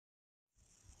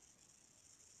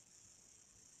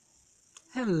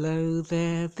Hello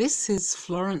there, this is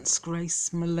Florence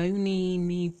Grace Maloney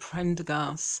ni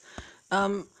Prendergast.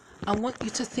 I want you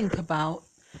to think about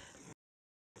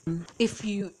if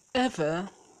you ever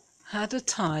had a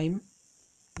time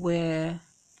where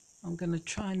I'm going to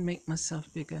try and make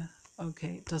myself bigger.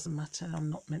 Okay, it doesn't matter, I'm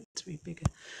not meant to be bigger.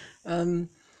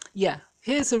 Yeah,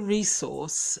 here's a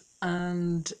resource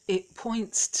and it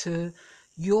points to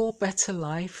your better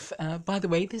life. By the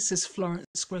way, this is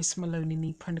Florence Grace Maloney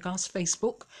ni Prendergast,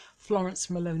 Facebook,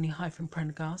 Florence Maloney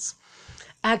Prendergast.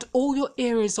 Add all your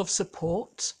areas of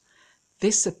support.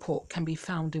 This support can be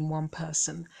found in one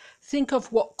person. Think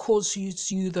of what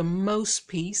causes you the most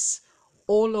peace.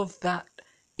 All of that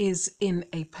is in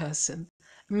a person.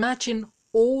 Imagine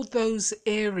all those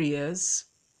areas.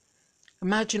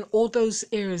 Imagine all those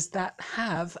areas that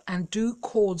have and do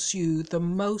cause you the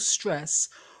most stress.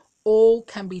 All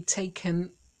can be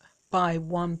taken by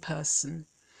one person.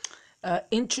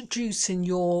 Introducing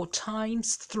your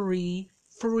 ×3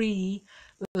 free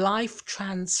life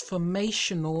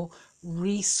transformational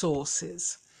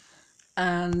resources.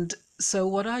 And so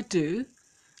what I do,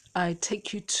 I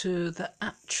take you to the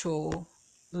actual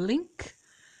link.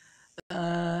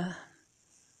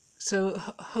 So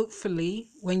hopefully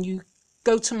when you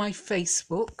go to my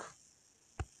Facebook,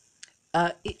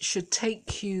 it should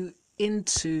take you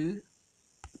into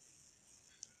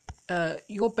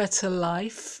your better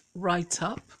life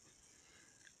write-up,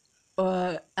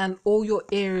 and all your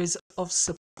areas of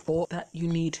support that you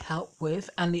need help with,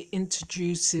 and it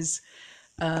introduces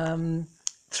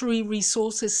 3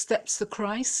 resources. Steps to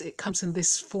Christ. It comes in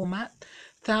this format.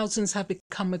 Thousands have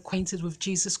become acquainted with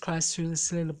Jesus Christ through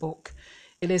this little book.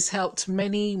 It has helped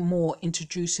many more,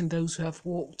 introducing those who have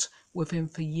walked with him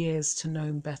for years to know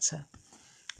him better.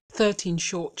 13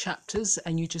 short chapters,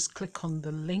 and you just click on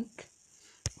the link,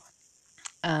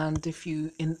 and if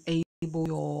you enable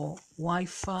your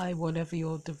Wi-Fi, whatever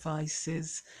your device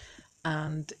is,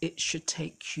 and it should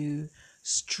take you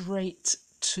straight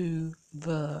to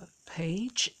the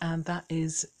page, and that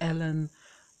is ellenwhite.org.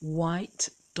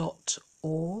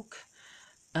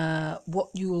 What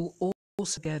you will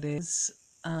also get is,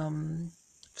 for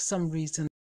some reason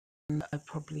I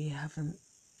probably haven't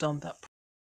done that,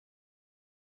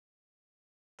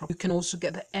 you can also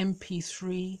get the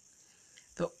MP3,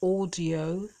 the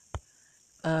audio,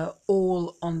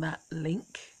 all on that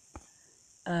link.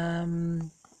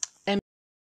 Mobi,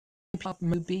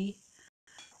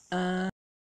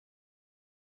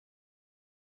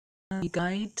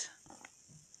 guide.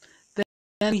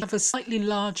 Then we have a slightly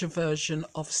larger version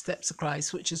of Steps of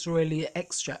Christ, which is really an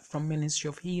extract from Ministry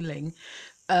of Healing.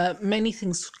 Many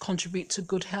things contribute to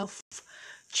good health: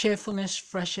 cheerfulness,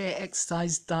 fresh air,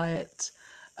 exercise, diet.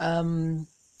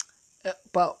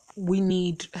 But we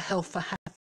need health for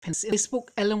happiness. In this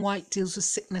book, Ellen White deals with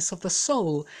sickness of the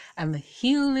soul and the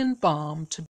healing balm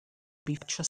to be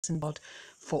trusting God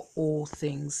for all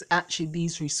things. Actually,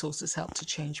 these resources helped to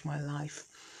change my life.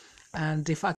 And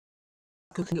if I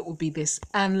could think, it would be this.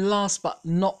 And last but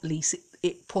not least,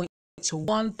 it points to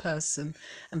one person,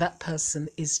 and that person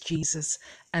is Jesus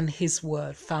and his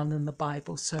word found in the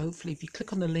Bible. So hopefully if you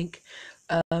click on the link,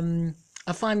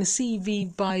 I find the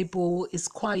CV Bible is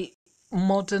quite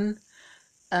modern,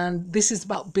 and this is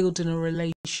about building a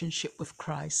relationship with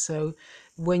Christ. So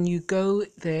when you go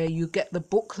there, you get the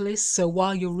book list. So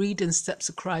while you're reading Steps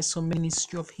of Christ or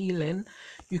Ministry of Healing,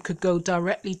 you could go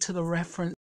directly to the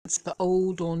reference, the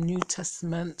Old or New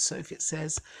Testament. So if it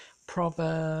says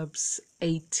Proverbs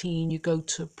 18, you go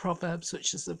to Proverbs,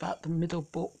 which is about the middle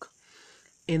book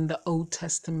in the Old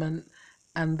Testament,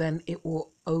 and then it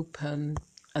will open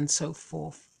and so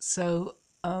forth. So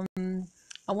I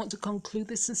want to conclude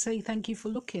this and say thank you for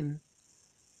looking.